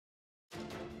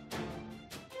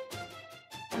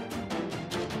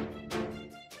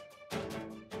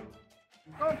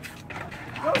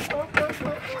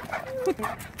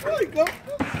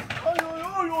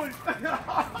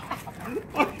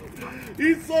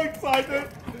He's so excited.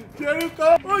 Sheru,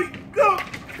 come. Oi, come.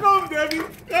 Come, Debbie.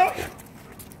 Come.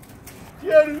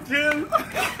 Sheru, chill.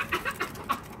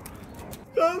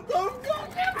 Come.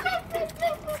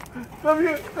 Come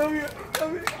here.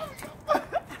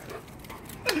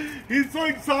 He's so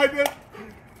excited.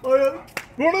 Oh, yeah.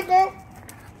 Bruno, come.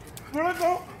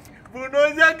 Bruno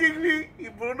is liking me.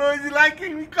 Bruno is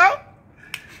liking me. Come.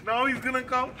 Now he's gonna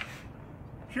come.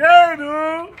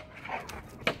 Sheru.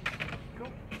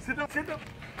 Come. Sit up.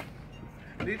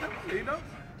 Lay down.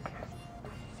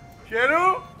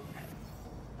 Sheru.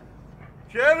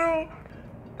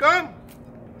 Come.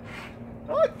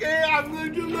 Okay, I'm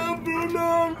going to love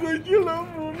Bruno.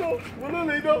 Bruno,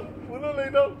 lay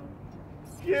down.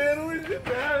 Sheru is a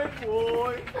bad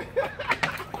boy.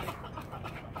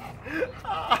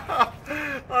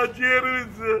 Sheru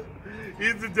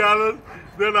is jealous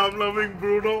that I'm loving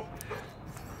Bruno.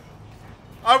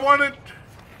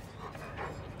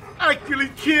 Actually,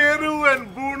 Sheru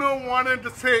and Bruno wanted to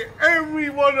say,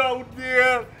 everyone out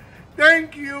there,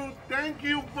 thank you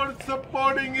for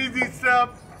supporting Easy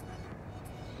Steps.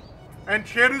 And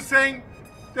Sheru saying,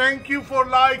 thank you for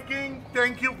liking,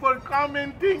 thank you for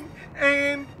commenting,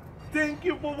 and thank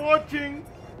you for watching.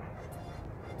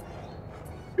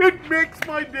 It makes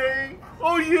my day.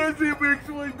 Oh yes, it makes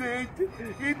my day.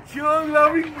 It's your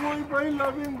loving boy, my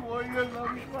loving boy. I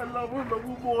love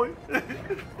him, boy.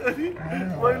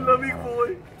 My loving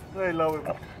boy. I love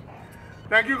him.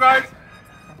 Thank you guys.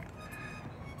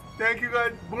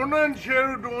 Bruno and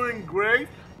Sheru doing great.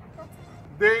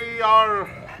 They are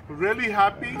really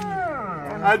happy.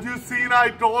 As you seen, I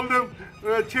told them,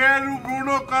 Sheru,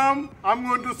 Bruno, come. I'm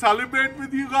going to celebrate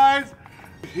with you guys.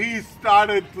 He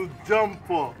started to jump,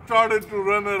 started to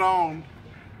run around.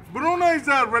 Bruno is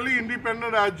really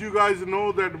independent. As you guys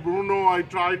know that Bruno, I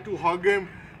try to hug him.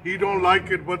 He don't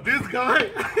like it. But this guy,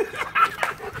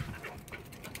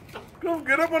 come,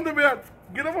 get up on the bed.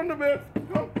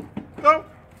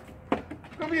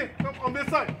 Come here. Come on this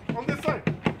side.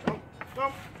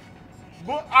 Come.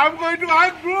 I'm going to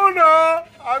hug Bruno.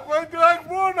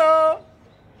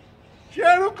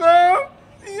 Sheru, come.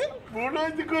 Bruno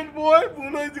is a good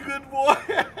boy.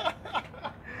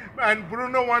 And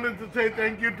Bruno wanted to say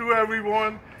thank you to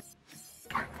everyone.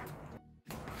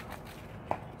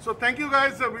 So thank you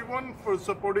guys everyone for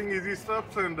supporting Easy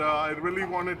Steps, and I really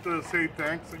wanted to say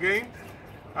thanks again.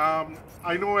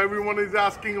 I know everyone is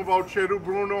asking about Sheru,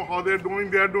 Bruno, how they're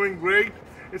doing. They're doing great.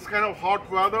 It's kind of hot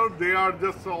weather. They are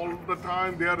just all the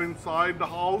time, they are inside the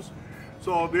house.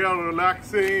 So they are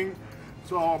relaxing.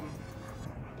 So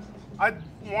I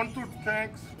want to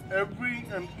thank every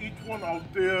and each one out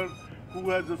there who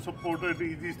has supported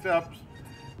Easy Steps,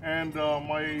 and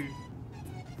my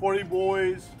 40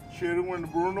 boys, Sheru and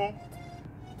Bruno.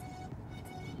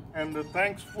 And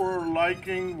thanks for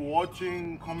liking,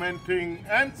 watching, commenting,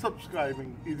 and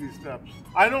subscribing Easy Steps.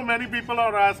 I know many people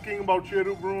are asking about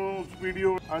Sheru, Bruno's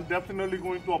video. I'm definitely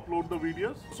going to upload the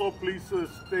videos, so please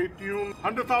stay tuned.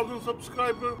 100,000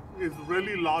 subscribers is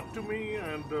really a lot to me,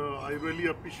 and I really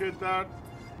appreciate that.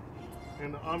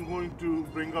 And I'm going to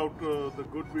bring out the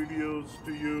good videos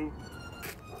to you.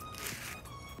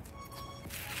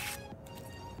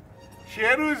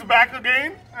 Sheru is back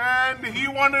again, and he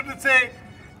wanted to say,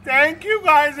 thank you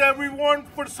guys everyone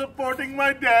for supporting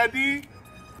my daddy.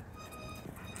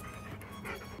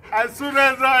 As soon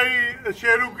as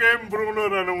Sheru came, Bruno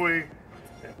ran away.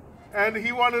 And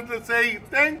he wanted to say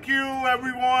thank you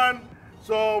everyone.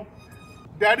 So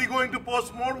daddy going to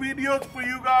post more videos for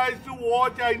you guys to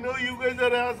watch. I know you guys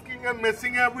are asking and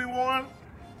missing everyone.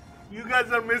 You guys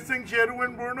are missing Sheru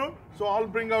and Bruno. So I'll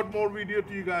bring out more video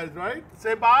to you guys, right?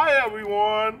 Say bye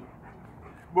everyone.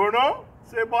 Bruno,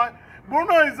 say bye.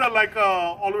 Bruno is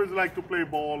always like to play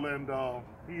ball, and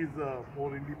he's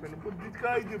more independent. But this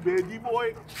guy is a baby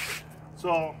boy.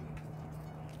 So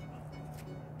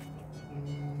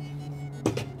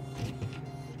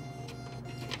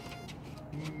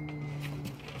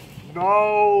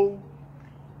no.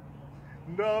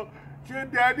 Say,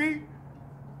 Daddy,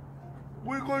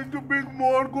 we're going to bring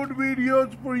more good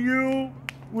videos for you.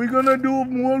 We're gonna do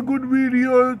more good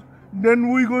videos. Then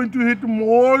we're going to hit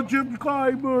more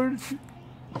subscribers.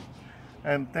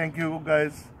 And thank you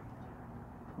guys.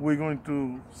 We're going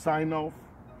to sign off.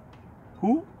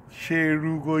 Who?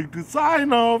 Sheru going to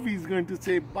sign off. He's going to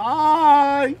say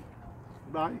bye.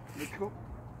 Bye. Let's go.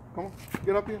 Come on.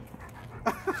 Get up here.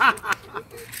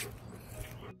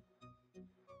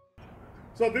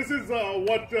 So this is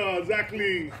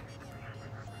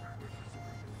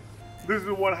this is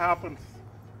what happens.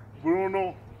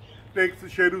 Bruno takes the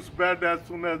Sheru's bed as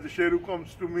soon as the Sheru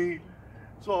comes to me.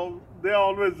 So they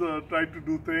always try to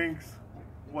do things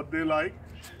what they like.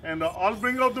 And I'll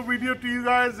bring out the video to you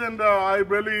guys. And I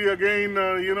really, again,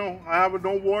 you know, I have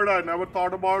no word. I never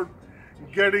thought about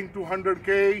getting to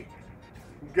 100K.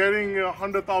 Getting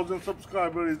 100,000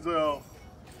 subscribers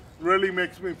really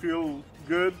makes me feel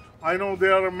good. I know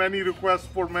there are many requests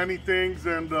for many things,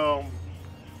 and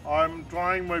I'm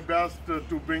trying my best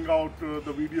to bring out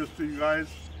the videos to you guys.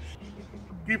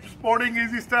 Keep supporting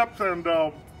Easy Steps, and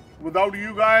without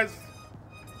you guys,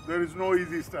 there is no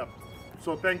Easy Step.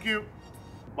 So thank you.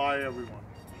 Bye, everyone.